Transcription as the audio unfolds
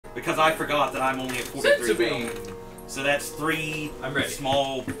because I forgot that I'm only at 43 Sense. So that's 3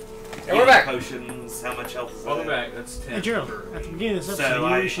 small And we're back. potions. How much health is that? Welcome back. That's 10. Hey, Gerald, at the beginning of this episode, So you know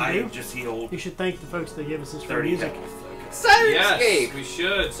what you should do? just healed. You should thank the folks that gave us this free 30 music. Syrinscape! Yes, we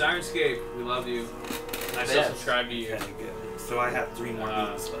should. Syrinscape, we love you. I still subscribe to you. Okay, good. So I have 3 more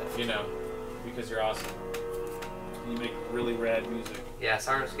beats left. You know, because you're awesome. You make really rad music. Yeah,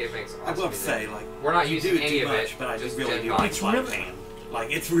 Syrinscape makes awesome I will music. say, like, we're not you using do any too of much, it, but I just really Gen do Con. like It's sleight of really- hand.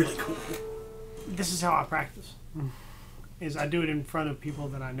 Like, it's really cool. This is how I practice. Is I do it in front of people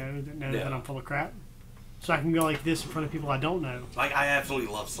that I know that I'm full of crap. So I can go like this in front of people I don't know. Like, I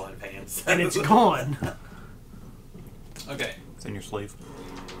absolutely love sleight of hand. So. And it's gone. Okay. It's in your sleeve.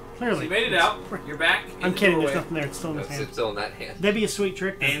 Clearly. So you made it out. You're back. I'm kidding, there's nothing there. It's still in his It's hand. still in that hand. That'd be a sweet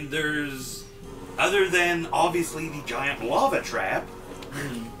trick. Though. And there's, other than obviously the giant lava trap,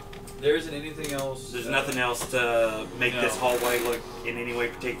 There isn't anything else. there's nothing else to make this hallway look in any way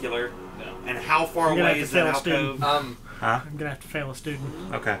particular. No. And how far I'm gonna away have is to that fail a alcove? student. Huh? I'm gonna have to fail a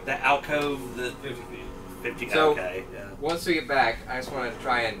student. Okay. The alcove, the 50 feet. 50. So, okay. Yeah. once we get back, I just want to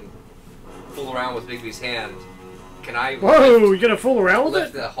try and fool around with Bigby's hand. Can I Whoa, you gonna fool around with lift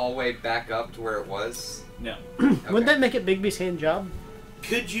it? the hallway back up to where it was? No. Wouldn't that make it Bigby's hand job?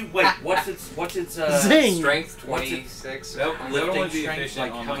 Could you wait? What's its Zing! Strength What's it- 26. Nope. That would only be strength,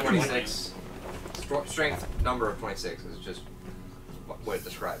 efficient like, on how the much 26. Strength number of 26 is just what it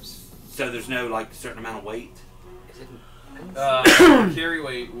describes. So there's no like certain amount of weight. Is it? Carry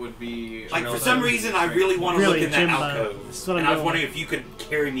weight would be. Like for some reason, I really want to Really, look in that Jimbo. alcove, That's what and I'm I was going wondering if you could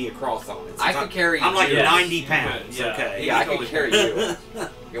carry me across on it. I could carry you. I'm like too. 90 pounds. Yeah. Okay. Yeah, I can carry you.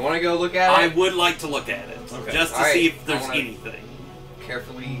 You want to go look at I it? would like to look at it, Okay. just to All right, see if there's I wanna- anything.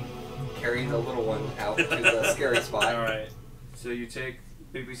 Carefully carry the little one out to the scary spot. All right. So you take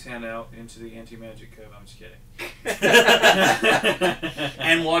Bigby's hand out into the anti-magic cove. I'm just kidding.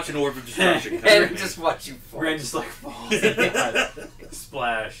 And watch an orb of destruction. come And at me. just watch you fall. Ren just like falls.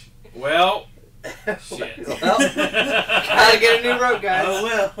 Splash. Well. Shit. Well, gotta get a new rope, guys.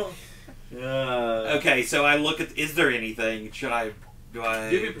 Oh well. Okay, so I look at. Is there anything? Should I? Do I?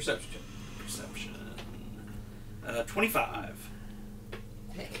 Give me a perception check. Perception. 25.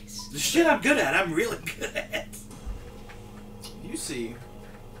 Thanks. The shit I'm good at. I'm really good at. You see,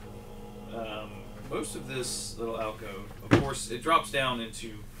 most of this little alcove, of course, it drops down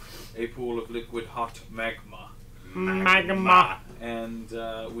into a pool of liquid hot magma, Magma. and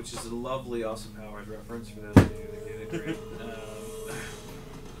which is a lovely Austin Powers reference for those of you that get it.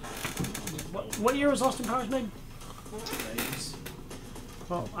 What year was Austin Powers made? 90s.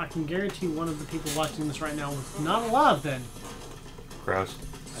 Well, I can guarantee one of the people watching this right now was not alive then. Gross.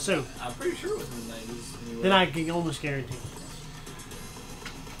 So, I'm pretty sure it was in the 90s. Anyway. then I can almost guarantee.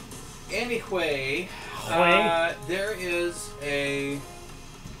 Anyway, there is a.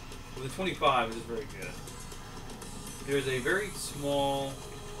 With a 25, it is very good. There's a very small.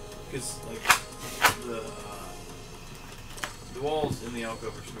 Because, like, the walls in the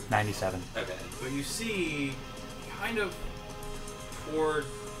alcove are smooth. 97. Okay. But you see, kind of toward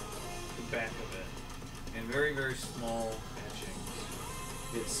the back of it, in very, very small etching,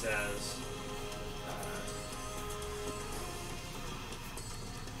 it says.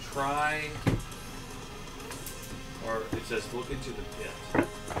 Try, or it says look into the pit.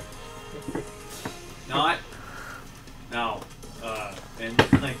 Not, no, and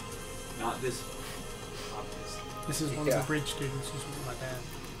like, not this, obviously. This is one of the bridge students who's with my dad.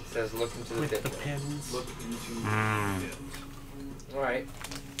 It says look into the With pit. the pens. Look into the pit. Alright.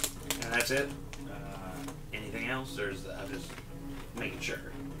 And that's it. Anything else, or is that I'm just making sure?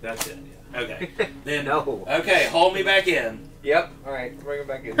 That's it, yeah. Okay. Then No. Okay, haul me back in. Yep. Alright, bring him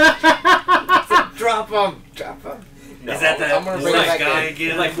back in. Drop him! Drop him! No, Is that the I'm gonna bring him black back guy in.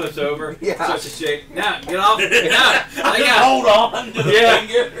 again? It like flips over, Yeah. starts to shake. Now, get off! Now, I got Hold on to the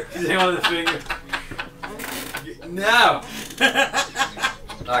finger. Just hang on to the finger. No!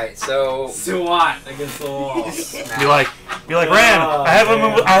 Alright, so. So what? Against the wall. Be like, Ran, Oh, I have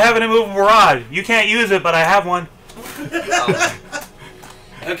man. I have an immovable rod. You can't use it, but I have one.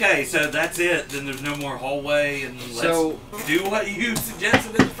 Okay, so that's it. Then there's no more hallway, and let's So- do what you suggested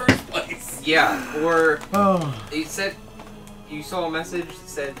in the first place. Yeah, or. Oh. It said. You saw a message that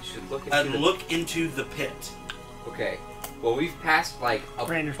said you should look into the. Look into the pit. Okay. Well, we've passed like a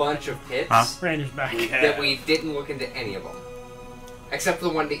Rander's bunch of pits Huh? Randy's back. We have. that we didn't look into any of them. Except for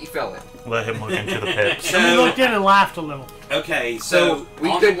the one that you fell in. Let him look into the pit. And we So, looked in and laughed a little. okay, So we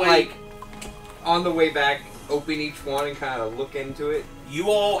on could, the way, like, on the way back, open each one and kind of look into it. you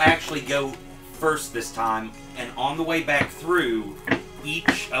all actually go first this time, and on the way back through,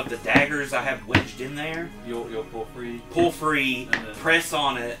 each of the daggers I have wedged in there. You'll pull free. Pull free, And then press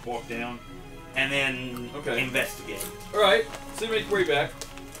on it, walk down. and then Okay. investigate. All right. So you make your way back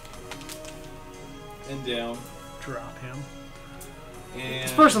and down. Drop him. And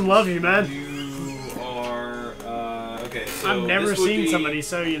This person loves you, man. You are okay. So I've never this would seen be somebody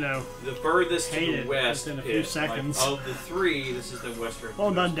so, you know. the furthest to hate the it west. just in a few pit. seconds. Like, of the three, this is the western.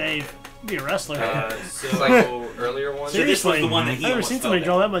 Well done, Dave. Be a wrestler. So It's like earlier one. So this was the one that I've he never almost seen fell somebody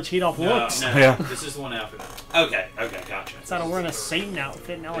draw down. that much heat off no, looks. no, Yeah. This is the one after that. Okay, gotcha. Instead of wearing a Satan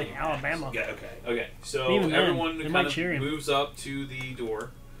outfit now, like Alabama. Yeah, okay. Okay, so Even then, everyone they kind might of cheer him. moves up to the door,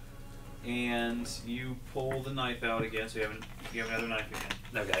 and you pull the knife out again. So you have another knife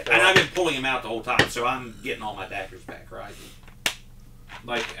again. Okay. And I've been pulling him out the whole time, so I'm getting all my daggers back, right?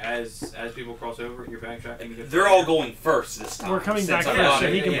 Like as people cross over, you're backtracking. They're all going first this time. We're coming since back I first, got so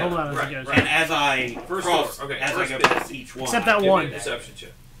it. he can Yeah. pull it out as he right, goes. right. And as I First cross, door. Okay, as I first go bit. past each one, Except that Give me one. a perception check.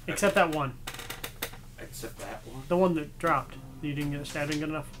 Except that one. Except that one. The one that dropped. You didn't get stabbed in good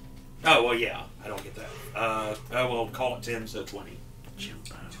enough? Oh well, yeah, I don't get that. Well, call it 10, so 20.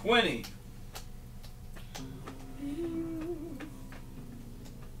 20.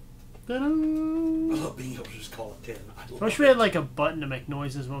 Ta-da. I love being able to just call it 10. I wish we had like a button to make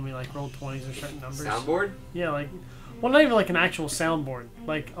noises when we like roll 20s or certain numbers. Soundboard? Yeah, like, well, not even like an actual soundboard.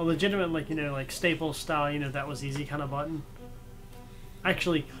 Like a legitimate, like, you know, like Staples style, you know, that was easy kind of button.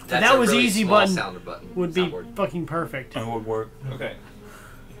 Actually, That's that a was really easy small button button would be soundboard. fucking perfect. It would work. Okay.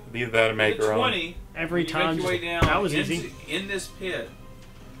 Be that or make The your own. 20. Every when you time, make your way just- down that was into, easy. in this pit.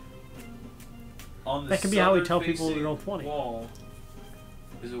 On the That could be how we southern tell people to facing roll 20. Wall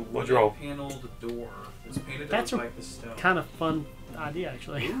is a What'd you roll? wooden paneled door. It's painted That's over a like the stone. Kind of fun idea,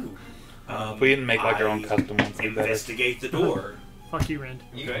 actually. Ooh. If we didn't make like our own I custom ones, like that. investigate the door. Fuck you, Rand.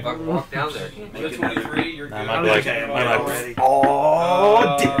 You Okay. can fucking walk down there. That's 23. You're Nah, good. my like- Okay, am my I like- ready?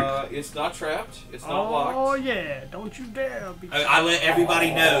 Oh, It's not trapped. It's not Oh, locked. yeah. Don't you dare. Be I let everybody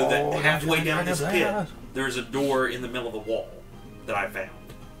know that Oh, halfway don't down you this know pit, that? there's a door in the middle of the wall that I found.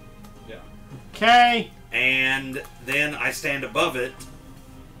 Yeah. Okay. And then I stand above it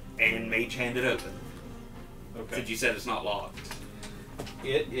and mage hand it open. Okay. Since you said it's not locked.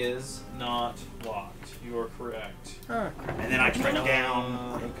 It is not locked. You are correct. And then I peek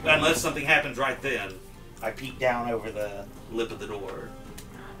down, Okay. unless something happens right then, I peek down over the lip of the door.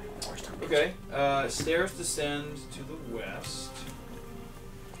 Okay. Stairs descend to the west.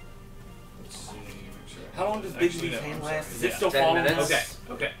 Let's see. Make sure. How long does Actually, Bigsby's no, hand I'm last? sorry. Is it Yeah. still 10 following minutes. us?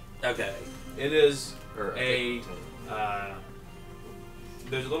 Okay. Okay. It is Or, a.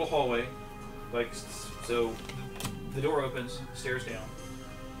 There's a little hallway, like so. The door opens, stairs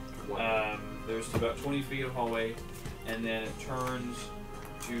down. There's about 20 feet of hallway, and then it turns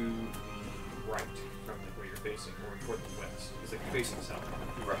to the right from where you're facing, or toward the west. It's like you're facing south.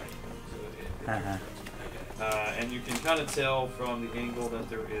 Right. So it Uh-huh. and you can kind of tell from the angle that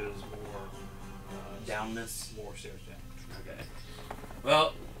there is more Downness. more stairs down. Okay.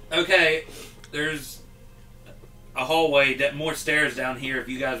 Well, okay. There's a hallway, more stairs down here. If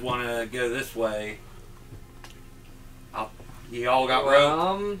you guys want to go this way, you all got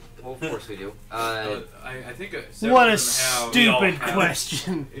rope. Well, of course we do. I think several What a of them have we all stupid have-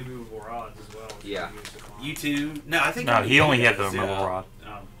 question. immovable rods as well. which Yeah. you can use to climb. You two? No, I think No, he only had the does, removal yeah. rod.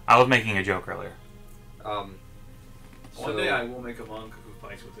 Um, I was making a joke earlier. One so- day I will make a monk who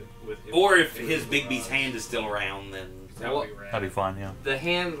fights with it. Or if his immovable Bigby's rods. hand is still around, then. That would be rad. That'd be fun, yeah. The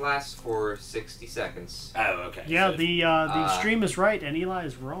hand lasts for 60 seconds. Oh, okay. Yeah, so- the stream is right and Eli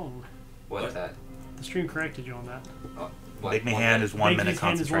is wrong. What's What? that? The stream corrected you on that. What, Big me one hand minute? is 1 minute Bigby's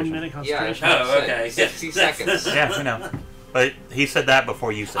hand is 1 concentration. minute Yeah, concentration. that's Oh, okay. 60 seconds. Yeah, I know. But he said that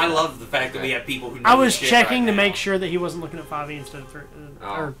before you said I that. love the fact that we have people who know I was this shit checking right to now. make sure that he wasn't looking at 5e instead of 3,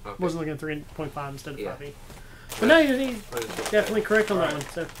 Oh, or okay. wasn't looking at 3.5 instead of Yeah. 5e. But no, he's What is it? definitely correct on that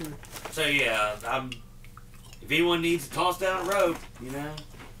Alright. one. So, So yeah, if anyone needs to toss down a rope, you know,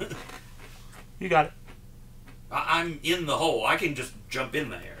 You got it. I'm in the hole. I can just jump in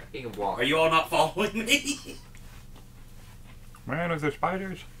there. You can walk. Are you all not following me? Man, is there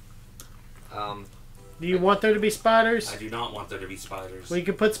spiders? do you want there to be spiders? I do not want there to be spiders. We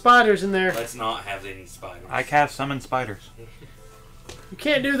could put spiders in there. Let's not have any spiders. I cast summon spiders. You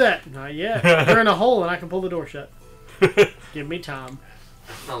can't do that. Not yet. We're in a hole and I can pull the door shut. Give me time.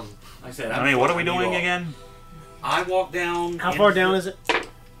 Um, Like I said, I mean, what are we doing again? I walk down. How far down is it?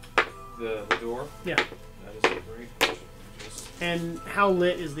 The door? Yeah. That is a great just And how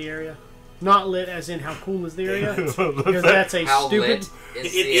lit is the area? Not lit as in how cool is the area? Because But that's a how stupid. lit It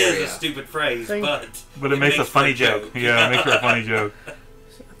is the is area? a stupid phrase, Thing. but it makes a for funny joke. Yeah, it makes for a funny joke.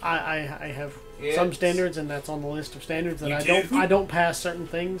 I have some standards, and that's on the list of standards that You I do? don't pass certain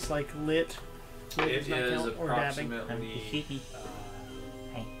things like lit. Lit It does not is count, or dabbing. approximately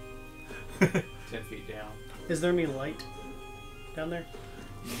 10 feet down. Is there any light down there?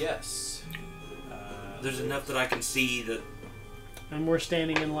 Yes. There's enough that I can see that. And we're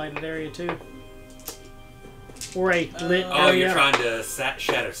standing in lighted area too. Or a lit Oh, area. you're trying to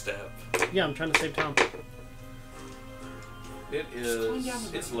shadow step. Yeah, I'm trying to save time. It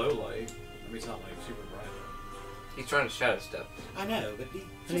is. It's low light. I mean, it's not like super bright. He's trying to shadow step. I know, but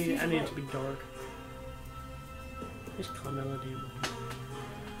I need it to be dark. Just comment on it.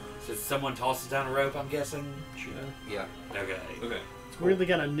 So someone tosses down a rope, I'm guessing? Sure. Yeah. Okay. Okay. It's weirdly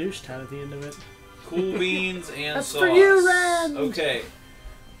got a noose tied at the end of it. Cool beans and That's sauce. for you, Ren! Okay.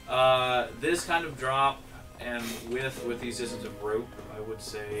 This kind of drop and with the assistance of rope, I would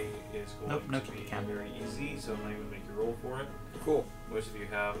say is going to be very easy. So I'm not even make you roll for it. Cool. Most of you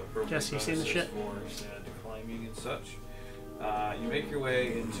have appropriate Jesse, you seen the bonuses shit? for said climbing and such. You make your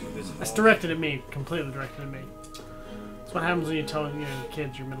way into this. That's hall. directed at me. Completely directed at me. That's what happens when you tell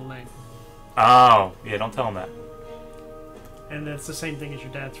kids your middle name. Oh, yeah, don't tell them that. And it's the same thing as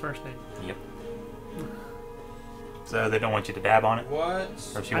your dad's first name. Yep. So they don't want you to dab on it? What?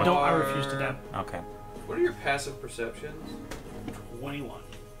 Or if you I want- don't. I refuse to dab. Okay. What are your passive perceptions? 21.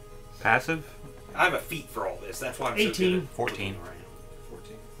 Passive? I have a feat for all this. That's why I'm 18. so good at 14. looking around.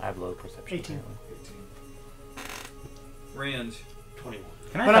 14. I have low perception. 18. apparently. 18. Rand. 21.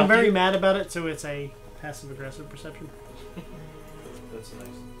 Can I But I'm help very you? mad about it, so it's a passive-aggressive perception. That's nice.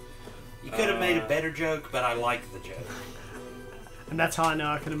 You could have made a better joke, but I like the joke. And that's how I know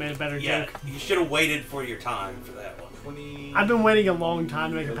I could have made a better Yeah, joke. you should have waited for your time for that one. 20. I've been waiting a long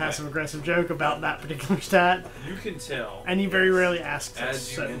time to make a Okay. passive-aggressive joke about that particular stat, You can tell. and he very rarely asks us. As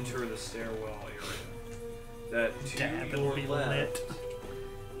you So enter the stairwell area, that to dab your will be left, lit.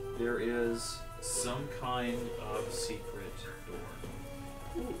 there is some kind of secret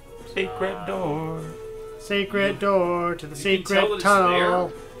door. Secret door. Secret door to the You can tell that secret it's tunnel.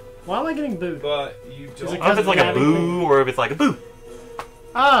 there. Why am I getting booed? But you it don't. I don't know if it's like a dabbing boo or if it's like a boo.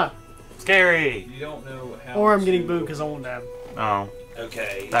 Ah! Scary. You don't know how. Or I'm getting to- booed because I won't dab. Oh,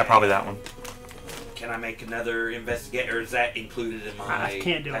 Okay. probably that one. Can I make another investigate, or is that included in my I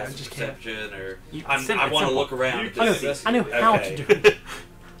can't do it, I passive just can't. perception? Or It's I want to simple. look around. You to can see. invest- I knew how Okay. to do it.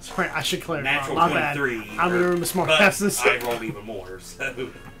 Sorry, I should clarify. Natural My bad. 23. I'm in the room of smart but asses. I rolled even more, so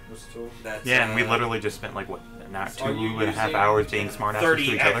What's the total? that's Yeah, and we literally just spent like, what, not Are you 2.5 using- hours being smart asses to 30.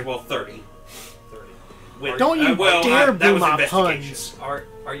 each other? Well, 30. 30. With, Don't you well, dare that boo was my investigation. puns.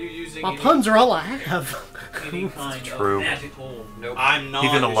 Are you using My any, puns are all I have. any kind True. of magical? Nope. I'm not.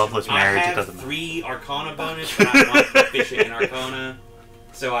 Even a loveless I marriage, it have doesn't matter. 3 Arcana bonus, but I'm not proficient in Arcana,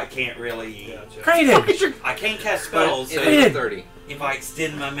 so I can't really. Gotcha. Crated! I can't cast But spells. it So is 30. if I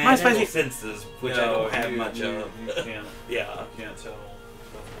extend my My magical spicy- senses, which I No, don't have you- much you, of. You can't. Yeah. You can't tell.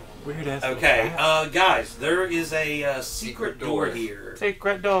 Weird ass. Okay, guys, there is a secret door door. here.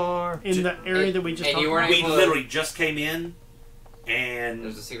 Secret door. In the area that we just And talked you about. weren't We able to- literally just came in, and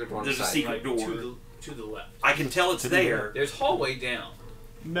There's a secret door on there's the a side. secret Like, door. to the left. I can tell it's there. There's hallway down.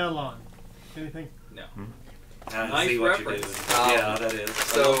 Melon. Anything? No. I Nice see what you're reference. doing. Yeah, that is.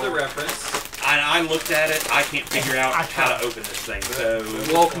 So So- love the reference. I looked at it. I can't figure out I how to tried. open this thing. So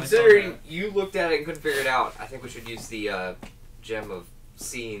Well, considering you looked at it and couldn't figure it out, I think we should use the gem of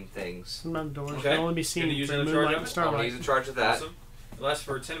seeing things. Sometimes doors Okay. can only be Gonna seen use through another charge moonlight of and it? I'm gonna starlight. use a charge of that. Awesome. It lasts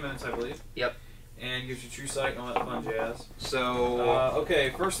for 10 minutes, I believe. Yep. And gives you true sight and all that fun jazz. So Okay,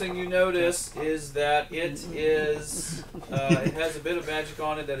 first thing you notice is that it is it has a bit of magic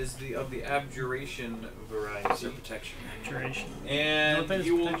on it that is of the abjuration variety, protection. Duration. and No,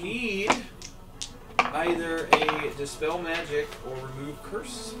 you will protection. need either a dispel magic or remove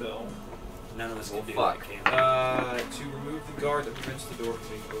curse spell None of us can do fuck. that, can we? to remove the guard that prevents the door from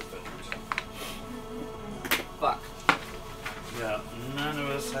being opened. fuck. Yeah, none of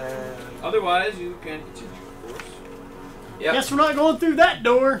us have. Otherwise, you can continue, of course. Yep. Guess we're not going through that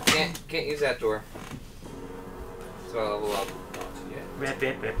door. Can't use that door. So I level up. Not yet. Rip,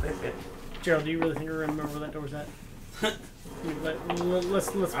 rip, rip, rip, rip. Gerald, do you really think you remember where that door's at? Let's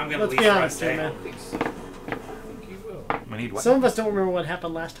I'm gonna be leave honest right here, down. man. I think so. I think you will. We need what? Some of us don't remember what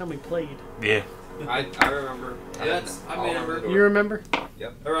happened last time we played. Yeah. I remember. Yes, I I'll remember. the You door. remember?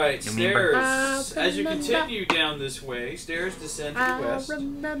 Alright, You remember? stairs. As you continue down this way, stairs descend to the I west.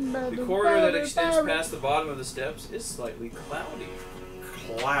 remember The corridor that extends past the bottom of the steps is slightly cloudy.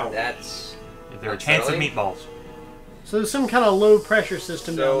 Cloud. That's Is there a chance of Unsettling. meatballs? So there's some kind of low pressure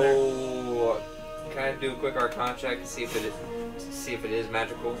system down there. so. Can I do a quick Arcana check to see if it is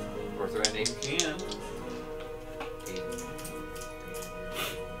magical or threatening? You can.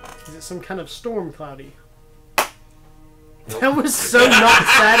 Is it it some kind of storm cloudy? That was so not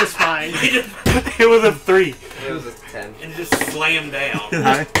satisfying. It was a 3. It was a 10. And just slam down.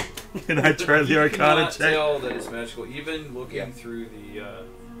 Can I try the You Arcana cannot check? tell that it's magical, even looking through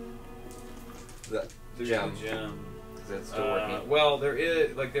The the gem. gem. That's still working. Well, there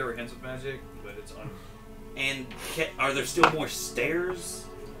were hints of magic, but it's And are there still more stairs?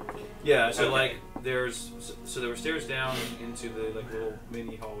 Yeah, so Okay. there were stairs down into the little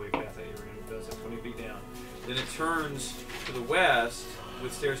mini hallway path that you were in. That's like 20 feet down. Then it turns to the west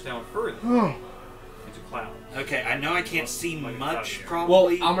with stairs down further into cloud. Okay, I know I can't see Like a much, cloud, Well,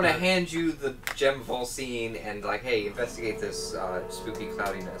 probably. I'm gonna but- hand you the gem of all seeing and hey, investigate this spooky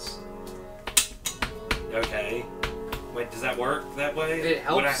cloudiness. Okay. Wait, does that work that way? It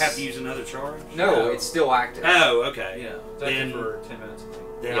Would I helps. have to use another charge? No, it's still active. Oh, okay. Yeah, it's active Then- for 10 minutes. I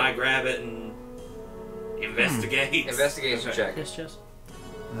think. Then Yeah. I grab it and investigate. Investigation Okay. check. Yes, Jess.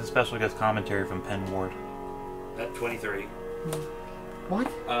 The special guest commentary from Penn Ward. At 23. What?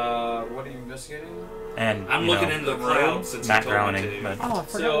 What are you investigating? And I'm you looking know, into the the cloud room? since Matt you told me Groening, to. but Oh, I forgot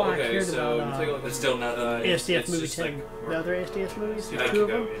So why I okay, cared so about you take a look. There's still nothing. ASDF it's movie just 10. The other ASDF movies? You The have two to of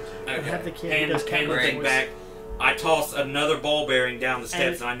go them? into. Okay. have the kid who and does camera think things. back, I toss another ball bearing down the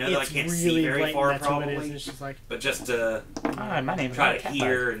steps, and I know that I it's can't really see very blatant, far, that's what it is, and probably. it's just like, But just to Hi, my name's try Matt to Catbird.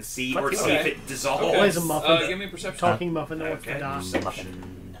 hear and see, Fuck or you. see if Okay. it dissolves. Okay. Plays a muffin. Give me a perception. talking muffin that wants to Okay. die.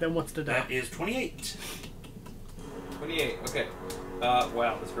 Muffin. Then wants to die. That is 28. 28. Okay.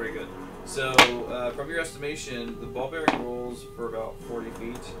 Wow, that's very good. So, from your estimation, the ball bearing rolls for about 40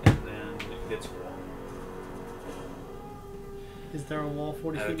 feet, and then it hits a wall. Is there a wall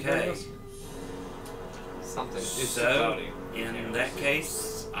 40 feet Okay. behind us? Something. It's So, cloudy. in that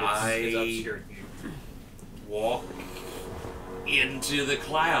case, It's I obscured you. walk into the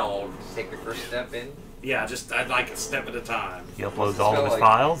cloud. Take your first step in. Yeah, I'd like a step at a time. He uploads all of his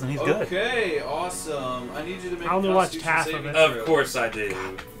files, and he's good. Okay, awesome. I need you to make I only a watched Constitution half of saving it. throw. Of course I do.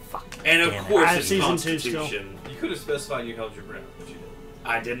 Fuck. And of Damn it. course I have it's season 2 still. Constitution. You could have specified you held your breath, but you didn't.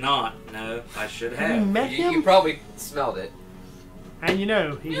 I did not. No, I should Have you have. met You him? probably smelled it. And you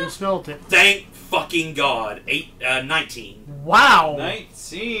know, he who smelt it. Thank fucking God. 19. Wow!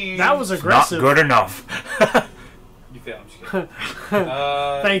 19. That was Not aggressive. good enough. You failed. I'm just kidding.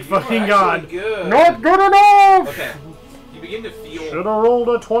 Thank you were fucking actually God. Good. Not good enough! Okay. You begin to feel. Should've rolled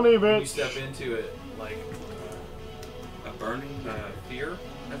a 20, You bitch. step into it like A burning? fear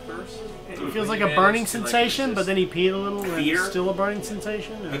at first. It When feels like you a burning manage to, sensation, but resist- then he peed a little and Fear? it's still a burning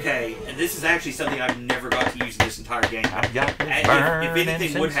sensation. or- Okay, and this is actually something I've never got to use in this entire game. I've got this If burning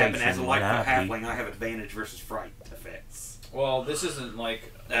anything would happen as a sensation Lightfoot when I halfling, I have advantage versus fright effects. Well, this isn't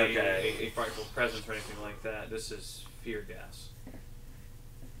like Okay. a frightful presence or anything like that. This is fear gas.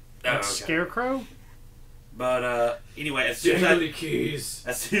 Oh, Like okay. Scarecrow? But anyway, as soon as keys.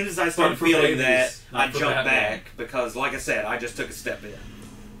 I start Fun for feeling babies, that, not I for jump Batman. back because, like I said, I just took a step in.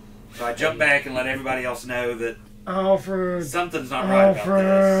 So I jump back and let everybody else know that Alfred! something's not right about this.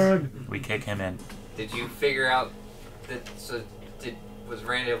 Alfred! We kick him in. Did you figure out that? Was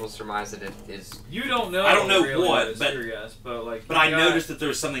Rand able to surmise that it is? You don't know. I don't know really what, it's but- fear gas, but like. But you I got- noticed that there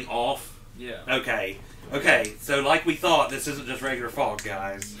was something off. Yeah. Okay, so like we thought, this isn't just regular fog,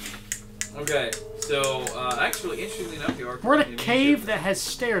 guys. Okay. So actually, interestingly enough, the arc. We're in a cave that has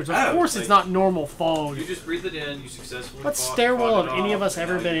stairs. Of Oh, course it's not normal fog. You just breathed it in. You successfully. What fought stairwell it have any of off, us and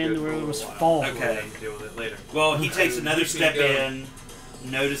ever now been you're in good where for there a was while. fog? Okay. And deal with it later. Well, he takes another You step can go.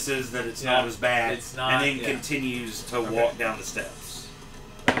 in, notices that it's Yeah, not as bad, it's not, and then yeah. continues to Okay. walk down the steps.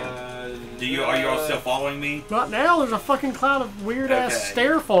 Are you all still following me? Not now, there's a fucking cloud of weird ass Okay.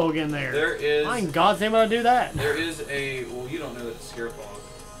 stair fog in there. There is. Why in God's name would I do that? There is a. Well, you don't know that it's scare fog.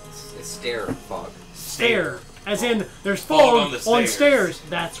 It's stare fog. Stair. As in, there's Fog fog on the on stairs. stairs.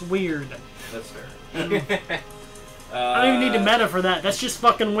 That's weird. That's fair. I don't even need to meta for that. That's just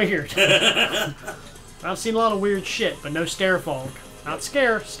fucking weird. I've seen a lot of weird shit, but no stair fog. Not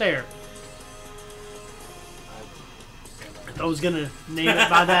scare, stare. If I was gonna name it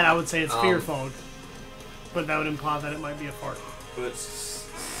by that, I would say it's fear fog. But that would imply that it might be a fart. But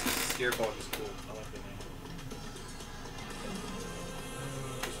scare fog is cool. I like the name.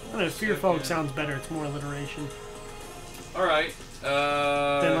 I don't know, fear fog sounds better. It's more alliteration. All right.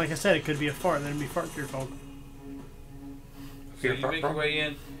 Then, like I said, it could be a fart. Then it'd be fart fear fog. So you make your way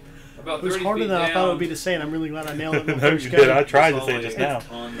in. About It was 30 harder feet than I thought it would down, be to say, and I'm really glad I nailed it in the No, first you go. did. I tried to it's say all it just the way now.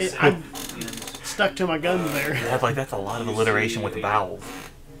 on the It- same I end. stuck to my guns there. Yeah, like that's a lot of You alliteration see with the a- vowels.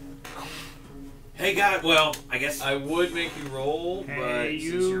 Hey, guys. Well, I guess I would make you roll, but Hey,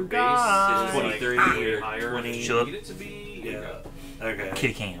 since you your base guys. is 23 like way or higher 20. than you Should. need it to be, Yeah. Okay.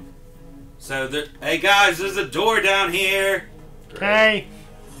 Kitty cam. So, hey guys, there's a door down here. Hey,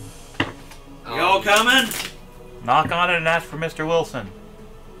 Y'all coming? Knock on it and ask for Mr. Wilson.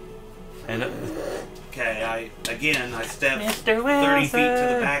 And Okay, I step Mr. 30 feet to the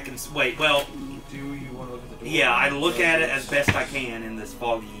Wilson. back and wait. Well, Do you want to look at the door? yeah, I look at it as best I can in this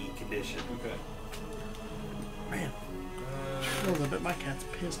foggy condition. Okay. Man, a little bit. My cat's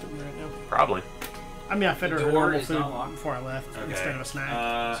pissed at me right now. Probably. I mean, I fed her The her door normal is food not locked. before I left Okay. instead of a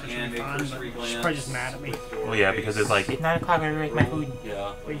snack. So she'll And be a fine, cursory but glance. she's probably just mad at me. with your Well, yeah, because it's like, it's 9 o'clock, I'm ready to make my food.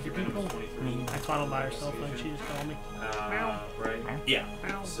 Yeah. Crazy people. I twaddle by herself and she just called me. Right. Yeah.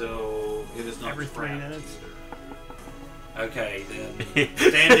 Ow. So it is not Every 3 trapped minutes. Okay, then.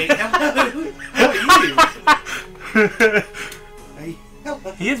 Standing. How are you?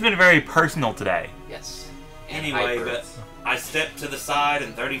 He has been very personal today. Yes. Anyway, Hyper. but I step to the side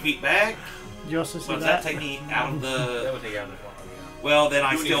and 30 feet back. Did you also see So does that? that take me out of That the? would take out the phone. Yeah. Well, then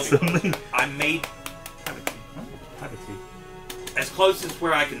I You still. need Something. I made Have a tea. as close as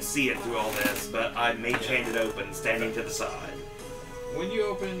where I can see it through all this, but I mage hand it open, standing to the side. When you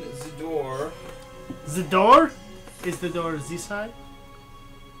open the door, The door? Is the door this side?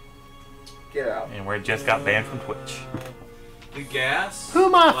 Get out. And we just got banned from Twitch. the gas. Who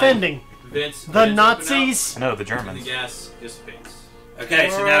am I like, offending? Vents. The vents Nazis? No, the open up, and Germans. the gas dissipates. Okay,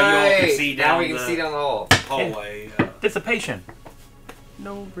 so now you all can Right. see Now down we can see the down the hall. hallway. Dissipation.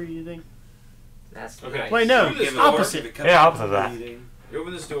 No breathing. That's Okay. nice. Wait, no. Through this Give it door, a opposite. if it comes Yeah, out opposite of that. bleeding. You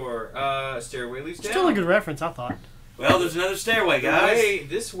open this door. Stairway leads down. Still a good reference, I thought. Well, there's another stairway, The guys. way,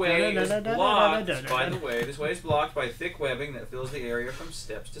 this way is blocked. Da-da-da-da-da-da-da-da. By the way, this way is blocked by thick webbing that fills the area from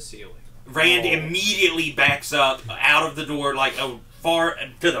steps to ceiling. Rand Oh. immediately backs up out of the door, like far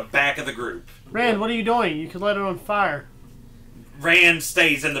to the back of the group. Rand, what are you doing? You could let it on fire. Rand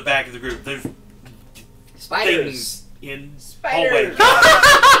stays in the back of the group. There's Spiders. things in Spiders.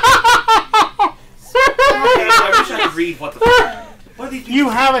 hallway. I wish I could read what the fuck. What are these people? You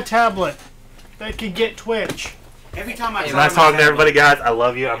have a tablet that could get Twitch. Every time I Hey, try Nice my talking to tablet, everybody, guys. I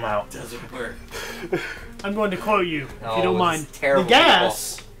love you. I'm out. it doesn't work. I'm going to quote you, if Oh, you don't it's mind. terrible The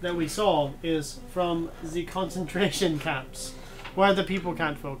gas that we saw is from the concentration camps, where the people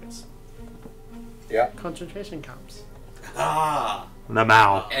can't focus. Yeah. Concentration camps. Ah, The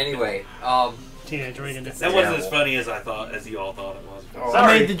Mao. Anyway, Teenage Regan. that wasn't as funny as as you all thought it was. Oh. I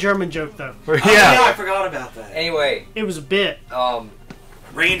Sorry. made the German joke though. Oh, yeah, I Yeah. forgot about that. anyway, It was a bit.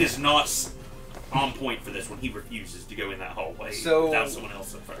 Rand is not on point for this one. He refuses to go in that hallway So- without someone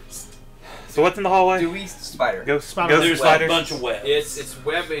else at first. So what's in the hallway? do we spider? Go, Spider. go There's spiders. a bunch of webs. It's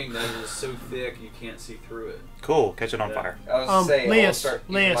webbing that is so thick you can't see through it. Cool. Catch it on fire. I was saying, I'll Leas, start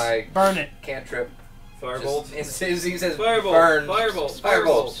using Leas, my burn it. cantrip. Firebolt. Just, as soon as he says Firebolt. burn, Firebolt.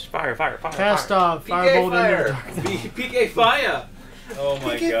 Firebolt. Fire, fire, fire. Cast fire. off, PK firebolt fire. into the dark. PK fire! Oh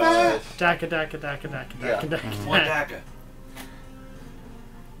my PK gosh. Daka daka daka daka Yeah. daka daka. One Daka.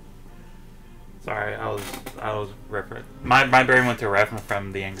 Sorry, I was referring. My brain went to a reference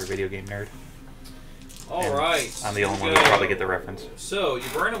from the Angry Video Game Nerd. Alright. I'm the only one who probably get the reference. So, you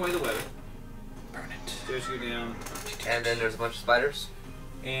burn away the webbing. Burn it. Stairs go down. And then there's a bunch of spiders.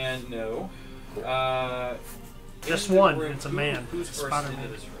 And no. Just into the one. room. It's a man. Who's first Spider-Man.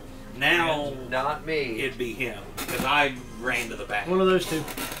 into this room? Now Not me. it'd be him because I ran to the back. One of those two.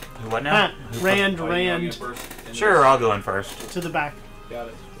 What now? Ah, Rand, Oh, you wanna Rand go first in Sure, this? I'll go in first. to the back. Got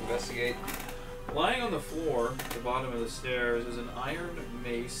it. Investigate. Lying on the floor at the bottom of the stairs is an iron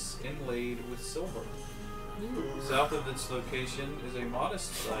mace inlaid with silver. South of its location is a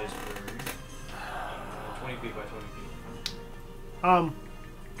modest-sized room, 20 feet by 20 feet.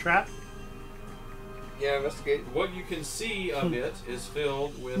 Trap? Yeah, investigate. What you can see of it is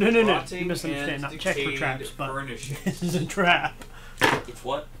filled with No, no, no. rotting You misunderstand. and Not check for decayed traps, but furnishings. this is a trap. It's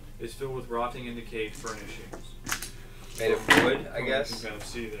what? It's filled with rotting and decayed furnishings. Made of wood, I You guess. can kind of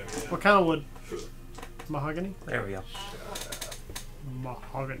see there. Yeah. What kind of wood? Mahogany? There we go.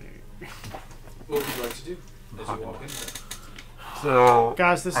 Mahogany. What would you like to do as you walk in? So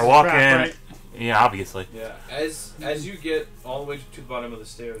Guys, this is I a walk trap, in. right? Yeah, obviously. Yeah, as you get all the way to the bottom of the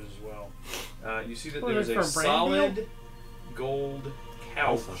stairs as well, you see that What, there's like a for a brand solid gold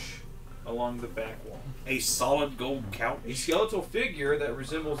couch along the back wall. A solid gold couch. A skeletal figure that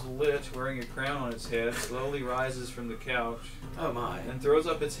resembles a lich wearing a crown on its head slowly rises from the couch Oh my. and throws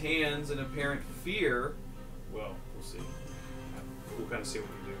up its hands in apparent fear. Well, we'll see. We'll kind of see what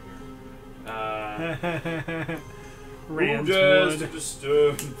we do here. Who Rand's dares to wood.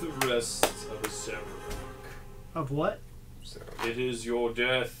 disturb the rest of the ceremony? Of what? So, It is your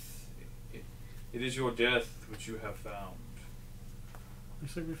death. It is your death which you have found.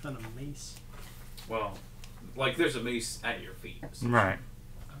 Looks like we found a mace. Well, like there's a mace at your feet. Right.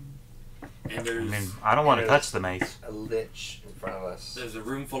 And I there's mean, I don't want to touch the mace. a lich front of us. There's a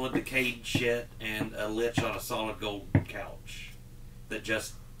room full of decayed shit and a lich on a solid gold couch that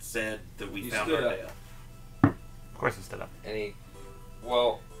just said that we You found stood our up. death. Of course he stood up.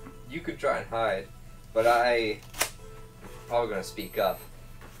 Well, you could try and hide, but I'm probably gonna speak up.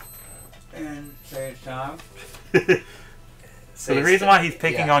 And say it's time. So the reason why he's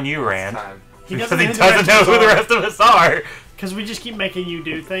picking on you, Rand, Time. He because doesn't he doesn't know who the rest of us are. Because we just keep making you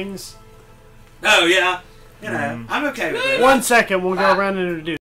do things. Oh, yeah. You know, I'm okay with it. 1 second, we'll go Ah. around and introduce.